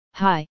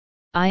Hi,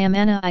 I am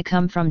Anna. I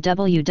come from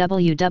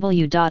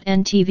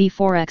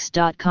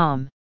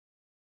www.ntvforex.com.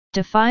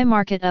 DeFi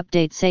Market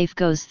Update SAFE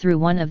goes through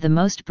one of the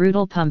most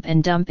brutal pump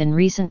and dump in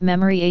recent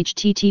memory.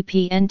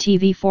 http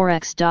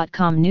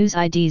ntvforex.com News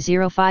ID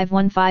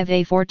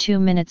 0515A4 2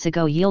 minutes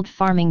ago. Yield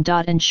farming.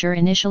 Ensure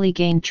initially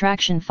gained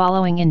traction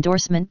following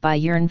endorsement by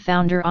Yearn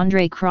founder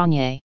Andre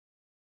Cronje.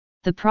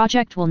 The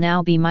project will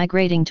now be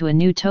migrating to a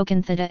new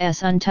token Theta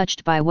S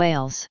untouched by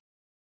whales.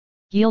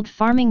 Yield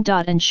farming.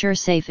 Ensure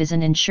SAFE is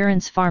an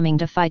insurance farming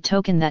DeFi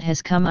token that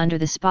has come under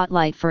the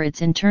spotlight for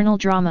its internal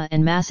drama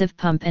and massive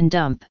pump and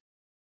dump.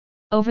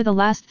 Over the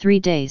last 3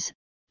 days,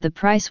 the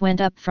price went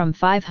up from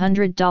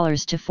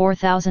 $500 to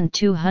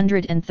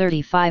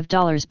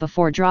 $4,235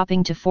 before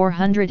dropping to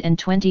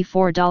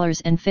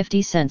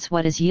 $424.50.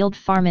 What is Yield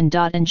farming?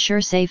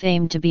 Ensure SAFE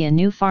aimed to be a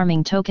new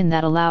farming token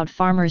that allowed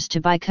farmers to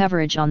buy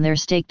coverage on their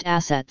staked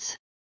assets.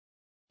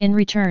 In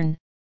return,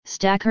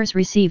 stackers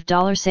receive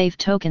 $SAFE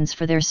tokens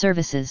for their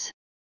services.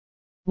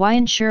 Why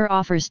Ensure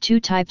offers two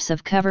types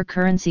of cover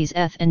currencies,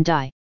 ETH and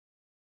DAI.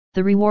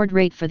 The reward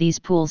rate for these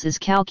pools is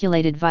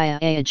calculated via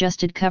a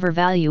adjusted cover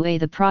value.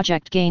 The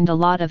project gained a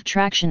lot of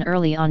traction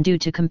early on due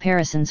to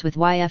comparisons with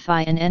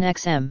YFI and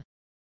NXM.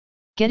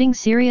 Getting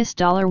serious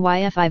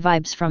 $YFI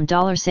vibes from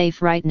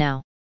 $SAFE right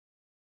now.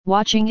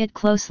 Watching it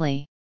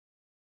closely.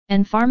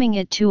 And farming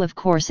it too, of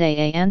course.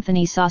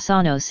 Anthony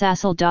Sassano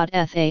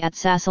Sassel.fa at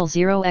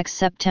Sassel0x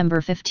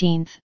September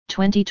 15,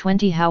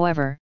 2020.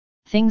 However,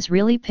 things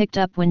really picked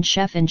up when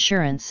Chef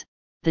Insurance,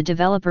 the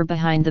developer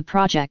behind the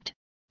project,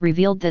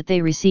 revealed that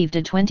they received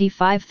a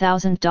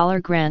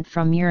 $25,000 grant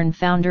from Yearn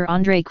founder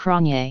Andre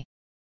Cronje.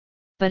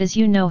 But as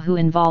you know who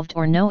involved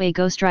or know, a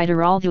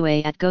Ghostwriter all the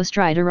way at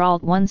Ghostwriter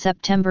Alt 1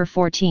 September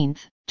 14,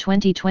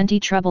 2020.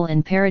 Trouble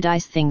in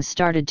paradise. Things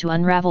started to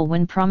unravel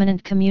when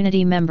prominent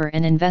community member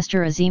and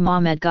investor Azim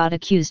Ahmed got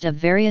accused of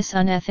various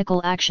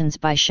unethical actions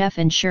by Chef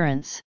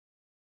Insurance.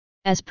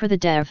 As per the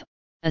dev,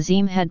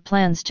 Azim had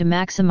plans to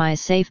maximize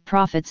SAFE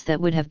profits that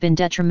would have been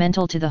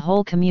detrimental to the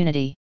whole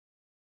community.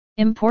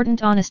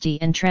 Important honesty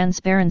and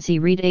transparency.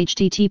 Read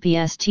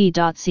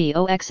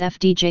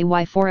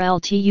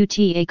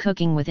https://t.co/xfdjy4ltuta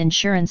Cooking with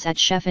Insurance at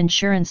Chef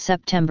Insurance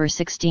September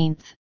 16,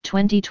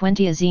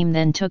 2020. Azim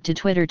then took to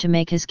Twitter to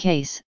make his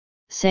case,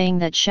 saying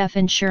that Chef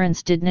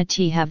Insurance did not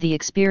have the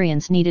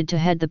experience needed to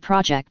head the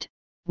project,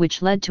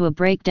 which led to a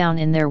breakdown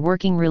in their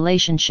working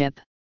relationship.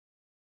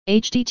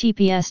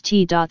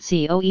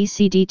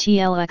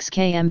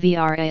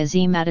 https://t.coecdtlxkmvra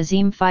Azim at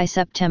Azim Fi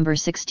September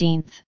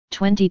 16,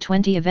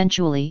 2020.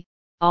 Eventually,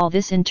 all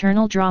this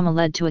internal drama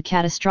led to a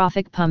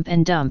catastrophic pump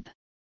and dump.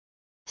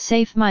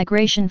 SAFE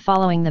migration.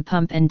 Following the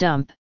pump and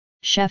dump,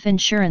 Chef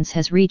Insurance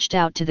has reached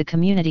out to the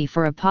community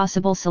for a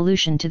possible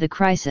solution to the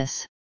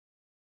crisis.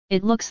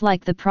 It looks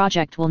like the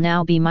project will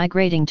now be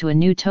migrating to a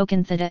new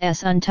token Theta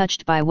S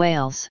untouched by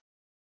whales.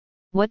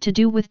 What to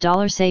do with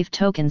 $SAFE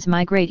tokens?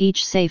 Migrate.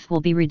 Each SAFE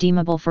will be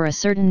redeemable for a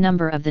certain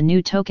number of the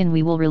new token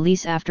we will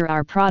release after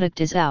our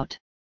product is out.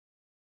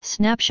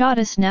 Snapshot.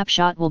 A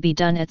snapshot will be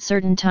done at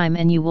certain time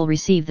and you will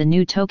receive the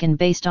new token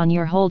based on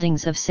your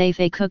holdings of SAFE.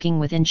 A Cooking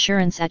with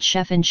Insurance at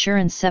Chef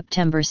Insurance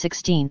September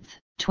 16,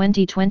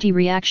 2020.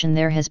 Reaction.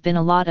 There has been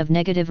a lot of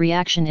negative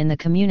reaction in the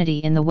community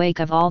in the wake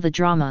of all the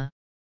drama.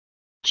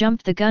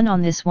 Jumped the gun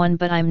on this one,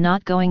 but I'm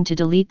not going to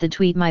delete the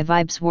tweet. My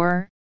vibes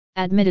were,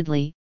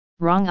 admittedly,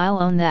 wrong.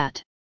 I'll own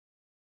that.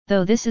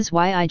 Though this is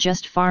why I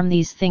just farm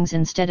these things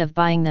instead of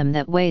buying them.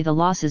 That way the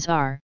losses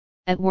are,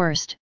 at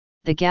worst,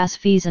 the gas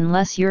fees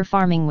unless you're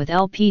farming with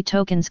LP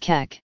tokens.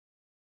 Kek.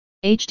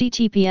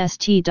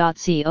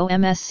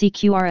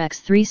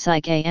 https://t.comscqrx3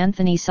 psych.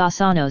 Anthony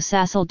Sassano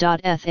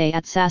Sassel.fa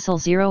at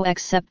Sassel0x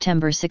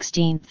September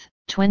 16,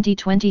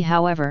 2020.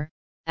 However,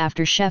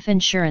 after Chef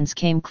Insurance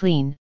came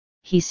clean,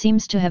 he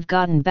seems to have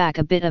gotten back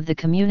a bit of the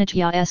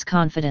community's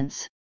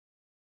confidence.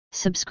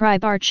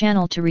 Subscribe our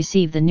channel to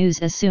receive the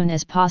news as soon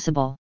as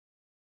possible.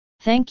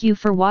 Thank you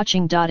for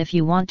watching. If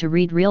you want to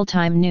read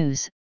real-time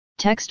news,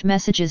 text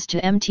messages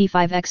to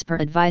MT5 Expert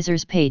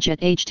Advisors page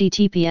at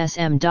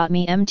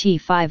https://m.me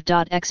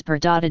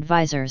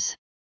mt5.expert.advisors.